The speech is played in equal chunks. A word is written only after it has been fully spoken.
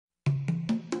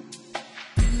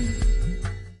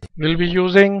We'll be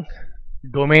using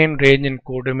domain, range and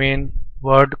codomain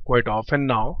word quite often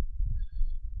now.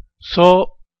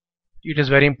 So it is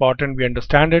very important we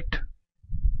understand it.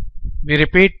 We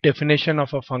repeat definition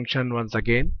of a function once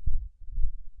again.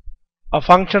 A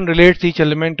function relates each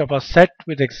element of a set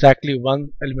with exactly one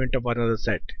element of another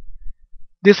set.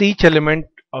 This each element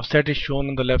of set is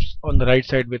shown on the right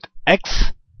side with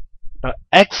x. Now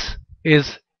x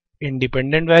is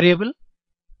independent variable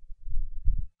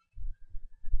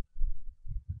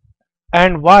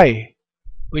and y,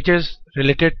 which is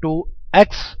related to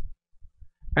x,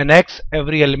 and x,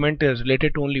 every element is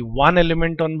related to only one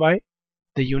element on y,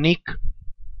 the unique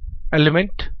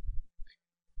element.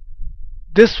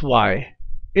 This y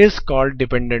is called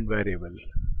dependent variable.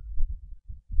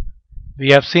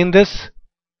 We have seen this.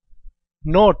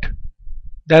 Note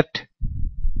that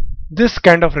this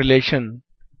kind of relation,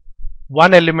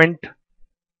 one element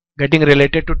getting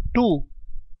related to two,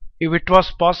 if it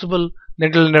was possible, then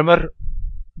it will never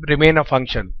remain a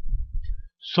function.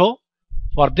 So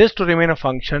for this to remain a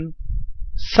function,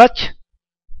 such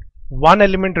one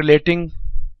element relating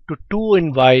to 2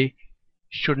 in y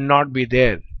should not be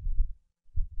there.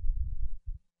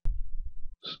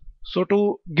 So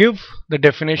to give the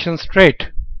definition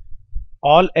straight,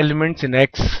 all elements in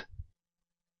x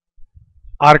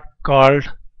are called,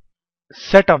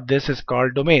 set of this is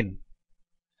called domain.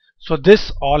 So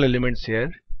this all elements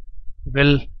here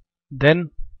will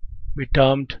then be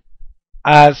termed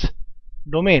as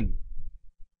domain.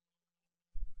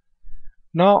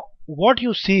 Now what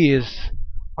you see is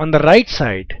on the right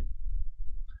side,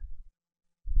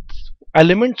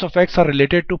 elements of x are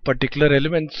related to particular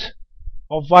elements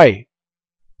of y.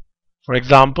 For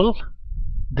example,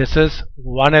 this is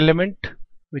one element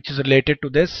which is related to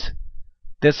this.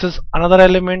 This is another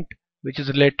element which is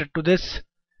related to this.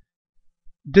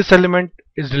 This element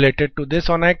is related to this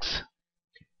on x,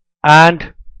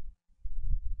 and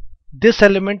this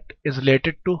element is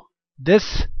related to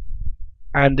this,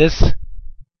 and this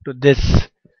to this.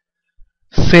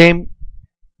 Same.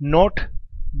 Note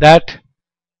that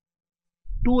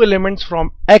two elements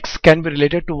from x can be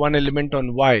related to one element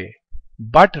on y,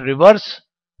 but reverse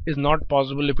is not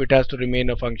possible if it has to remain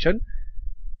a function.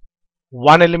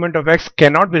 One element of x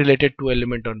cannot be related to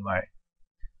element on y.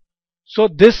 So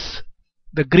this,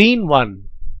 the green one,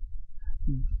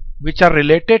 which are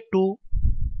related to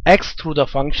x through the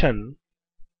function,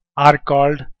 are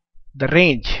called the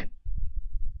range.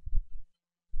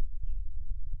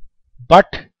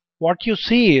 But what you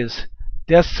see is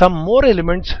there are some more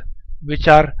elements which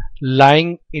are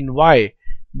lying in y,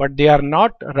 but they are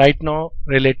not right now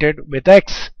related with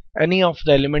x, any of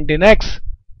the element in x.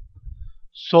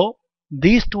 So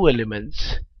these two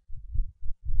elements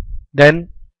then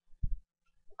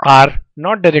are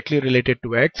not directly related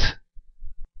to x.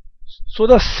 So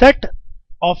the set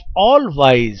of all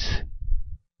y's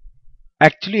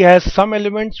actually has some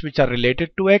elements which are related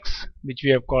to x, which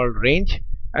we have called range,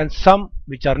 and some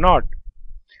which are not.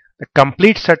 The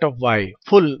complete set of y,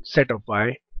 full set of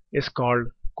y, is called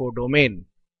codomain.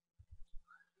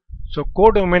 So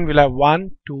codomain will have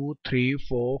 1, 2, 3,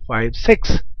 4, 5,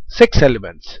 6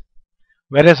 elements,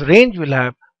 whereas range will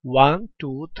have 1,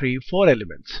 2, 3, 4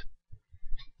 elements.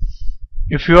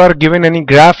 If you are given any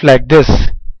graph like this,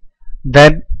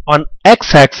 then on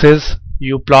x-axis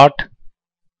you plot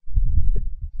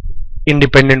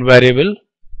independent variable,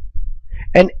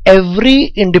 and every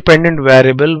independent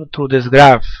variable through this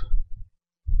graph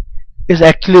is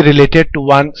actually related to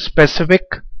one specific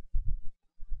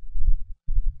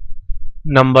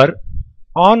number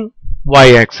on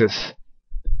y-axis.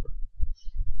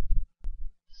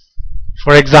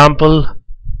 For example,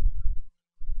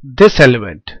 this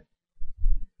element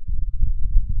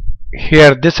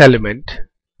here, this element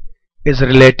is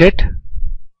related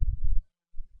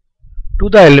to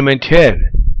the element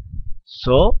here.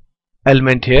 So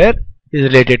element here is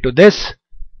related to this.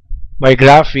 By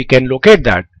graph we can locate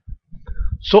that.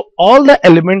 So all the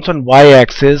elements on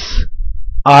y-axis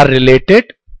are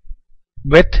related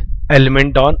with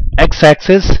element on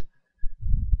x-axis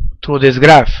through this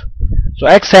graph. So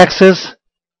x-axis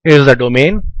is the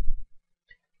domain,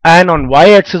 and on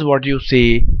y-axis what you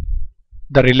see,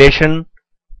 the relation,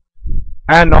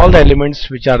 and all the elements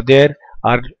which are there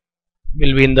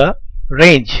will be in the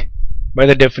range by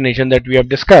the definition that we have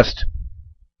discussed.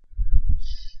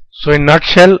 So in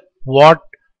nutshell, what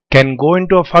can go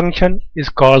into a function is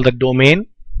called the domain.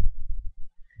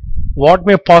 What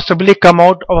may possibly come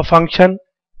out of a function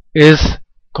is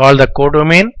called the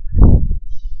codomain.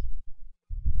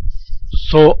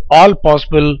 So all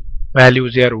possible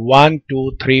values here, 1,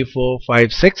 2, 3, 4,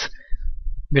 5, 6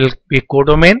 will be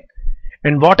codomain,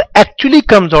 and what actually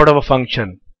comes out of a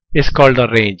function is called the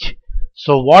range.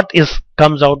 So what is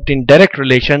comes out in direct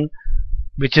relation,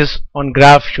 which is on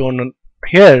graph shown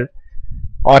here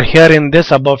or here in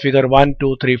this above figure 1,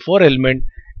 2, 3, 4 element,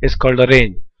 is called the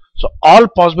range. So all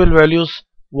possible values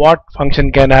what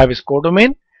function can have is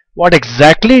codomain. What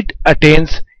exactly it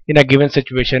attains in a given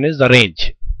situation is the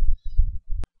range.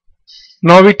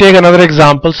 Now we take another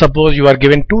example. Suppose you are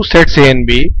given two sets A and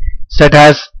B. Set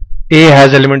has A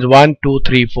has elements 1, 2,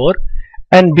 3, 4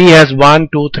 and B has 1,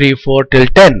 2, 3, 4 till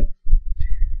 10.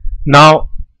 Now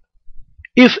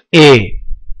if A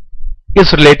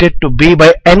is related to B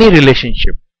by any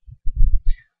relationship,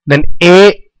 then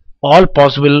A, all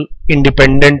possible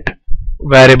independent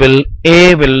variable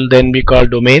A will then be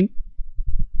called domain,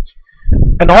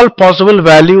 and all possible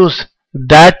values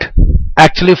that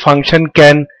actually function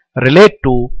can relate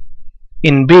to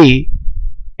in B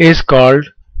is called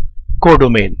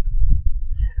codomain.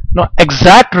 Now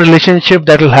exact relationship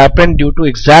that will happen due to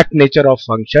exact nature of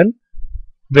function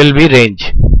will be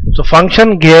range. So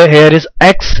function here is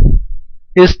x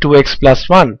is 2x plus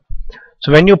 1.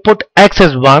 So when you put x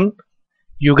as 1,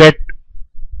 you get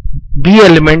B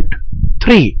element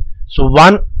 3. So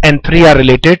 1 and 3 are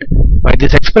related by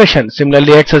this expression.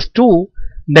 Similarly, x is 2,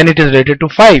 then it is related to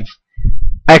 5.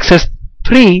 X is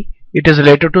 3, it is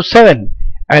related to 7.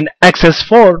 And x is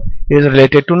 4 is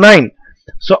related to 9.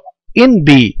 So in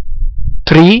B,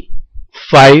 3,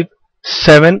 5,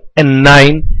 7 and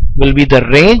 9 will be the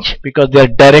range because they are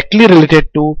directly related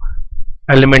to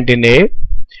element in A,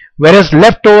 whereas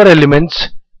leftover elements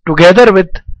together with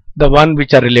the one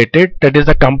which are related, that is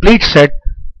the complete set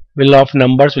of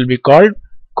numbers, will be called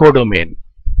codomain.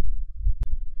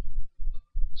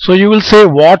 So you will say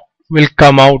what will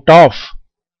come out of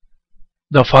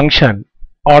the function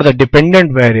or the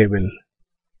dependent variable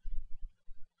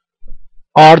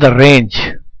or the range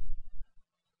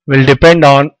will depend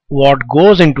on what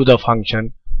goes into the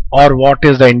function or what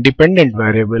is the independent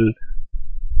variable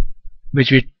which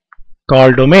we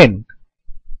call domain.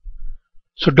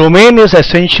 So domain is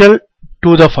essential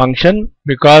to the function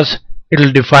because it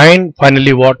will define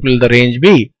finally what will the range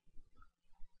be.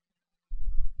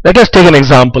 Let us take an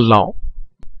example now.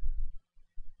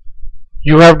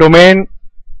 You have domain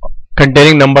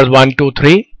containing numbers 1, 2,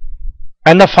 3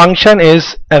 and the function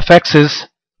is fx is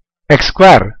x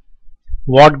square.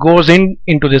 What goes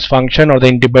into this function or the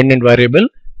independent variable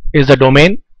is the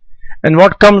domain, and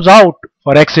what comes out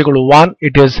for x equal to 1,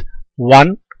 it is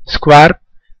 1 square.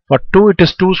 For 2 it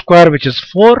is 2 square, which is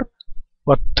 4.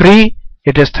 For 3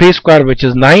 it is 3 square, which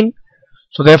is 9.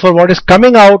 So therefore what is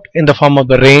coming out in the form of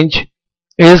the range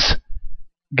is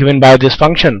given by this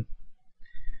function,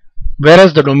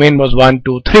 whereas the domain was 1,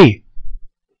 2, 3.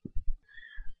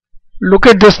 Look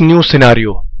at this new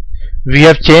scenario. We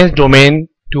have changed domain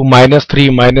to -3,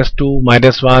 -2,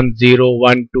 -1, 0,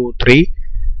 1, 2, 3,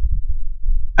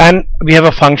 and we have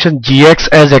a function gx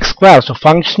as x square. So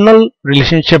functional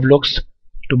relationship looks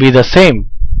to be the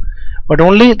same, but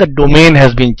only the domain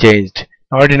has been changed.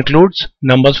 Now it includes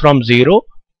numbers from 0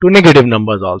 to negative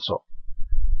numbers also.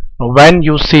 Now when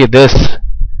you see this,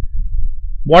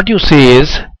 what you see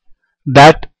is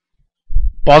that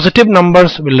positive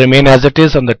numbers will remain as it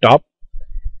is on the top.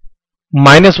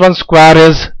 -1 square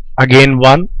is again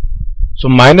 1. So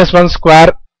 -1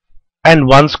 square and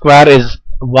 1 square is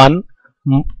 1.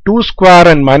 2 square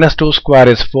and -2 square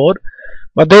is 4.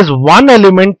 But there is one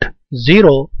element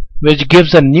 0 which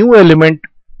gives a new element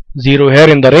 0 here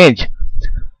in the range.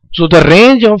 So the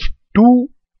range of two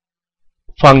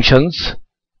functions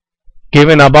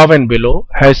given above and below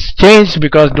has changed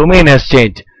because domain has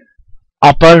changed.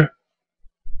 Upper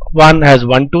one has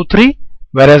 1, 2, 3,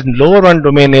 whereas lower one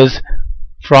domain is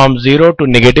from 0 to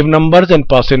negative numbers and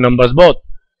positive numbers both.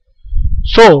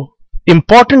 So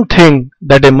important thing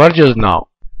that emerges now,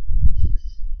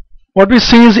 what we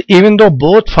see is even though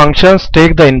both functions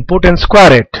take the input and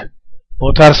square it,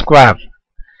 both are square,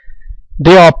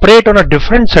 they operate on a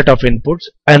different set of inputs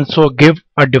and so give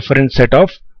a different set of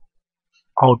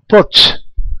outputs.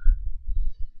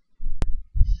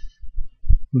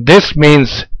 This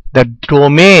means that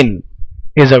domain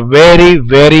is a very,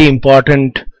 very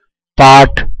important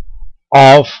part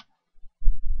of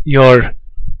your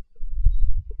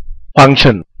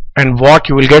function, and what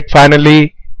you will get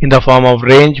finally in the form of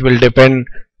range will depend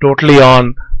totally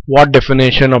on what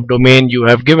definition of domain you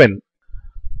have given.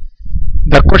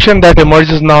 The question that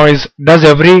emerges now is, does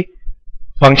every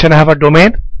function have a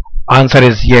domain? Answer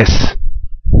is yes.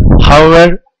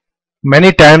 However,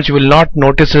 many times you will not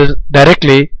notice it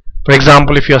directly. For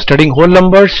example, if you are studying whole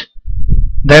numbers,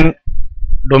 then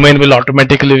domain will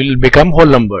automatically become whole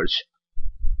numbers.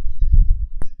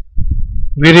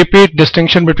 We repeat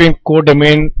distinction between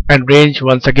codomain and range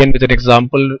once again with an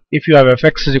example. If you have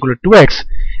fx is equal to 2x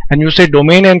and you say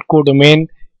domain and codomain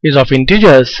is of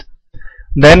integers,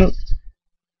 then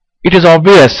it is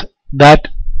obvious that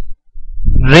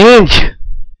range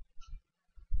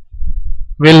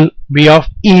will be of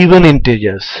even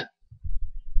integers.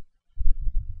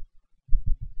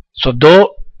 So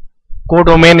though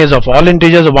codomain is of all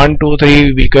integers 1, 2,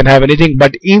 3, we can have anything,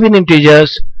 but even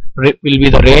integers will be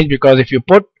the range, because if you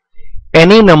put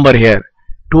any number here,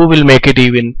 2 will make it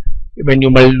even when you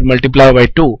multiply by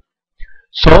 2.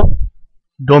 So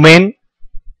domain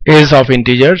is of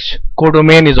integers,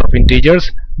 codomain is of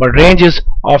integers, but range is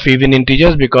of even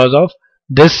integers because of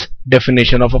this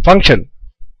definition of a function.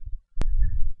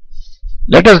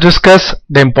 Let us discuss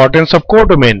the importance of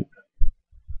codomain.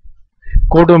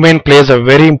 Codomain plays a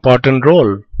very important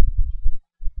role.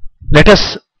 Let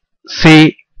us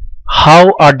see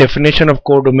how our definition of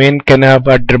codomain can have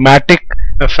a dramatic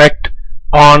effect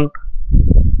on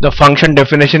the function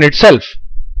definition itself.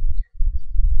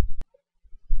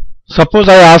 Suppose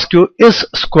I ask you, is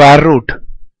square root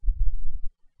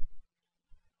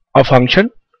a function?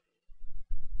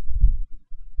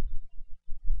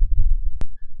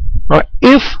 Now,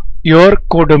 if your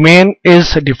codomain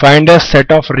is defined as set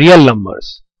of real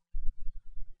numbers,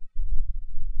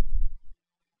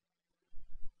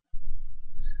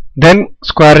 then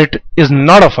square root is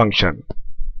not a function.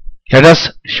 Let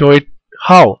us show it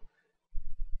how.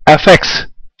 Fx,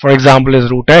 for example, is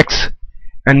root x,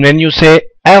 and when you say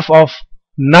f of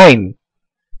 9,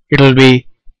 it will be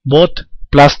both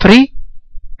plus 3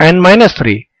 and minus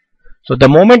 3. So the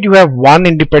moment you have one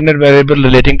independent variable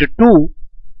relating to two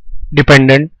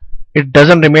dependent, it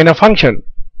doesn't remain a function.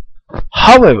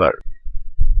 However,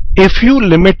 if you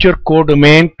limit your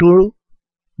codomain to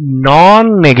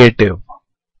non-negative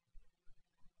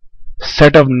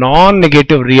set of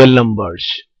non-negative real numbers,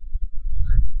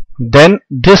 then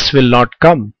this will not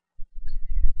come,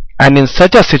 and in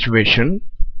such a situation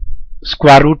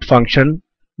square root function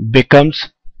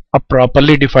becomes a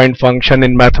properly defined function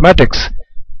in mathematics,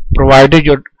 provided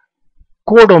your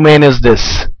codomain is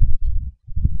this.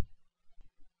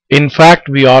 In fact,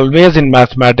 we always in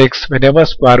mathematics, whenever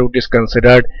square root is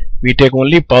considered, we take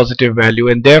only positive value,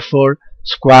 and therefore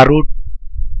square root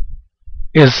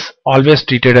is always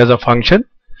treated as a function.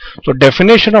 So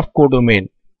definition of codomain,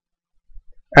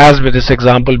 as with this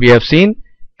example we have seen,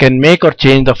 can make or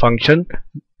change the function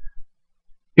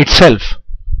itself.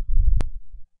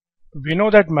 We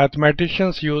know that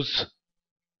mathematicians use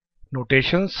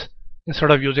notations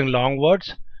instead of using long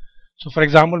words. So for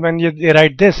example, when they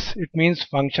write this, it means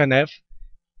function f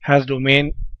has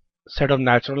domain set of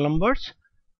natural numbers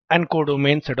and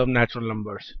codomain set of natural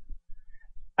numbers.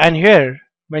 And here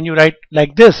when you write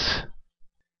like this,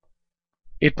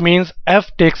 it means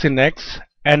f takes in x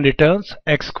and returns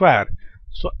x square.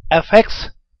 So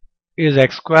fx is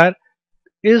x square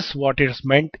is what is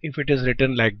meant if it is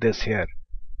written like this here.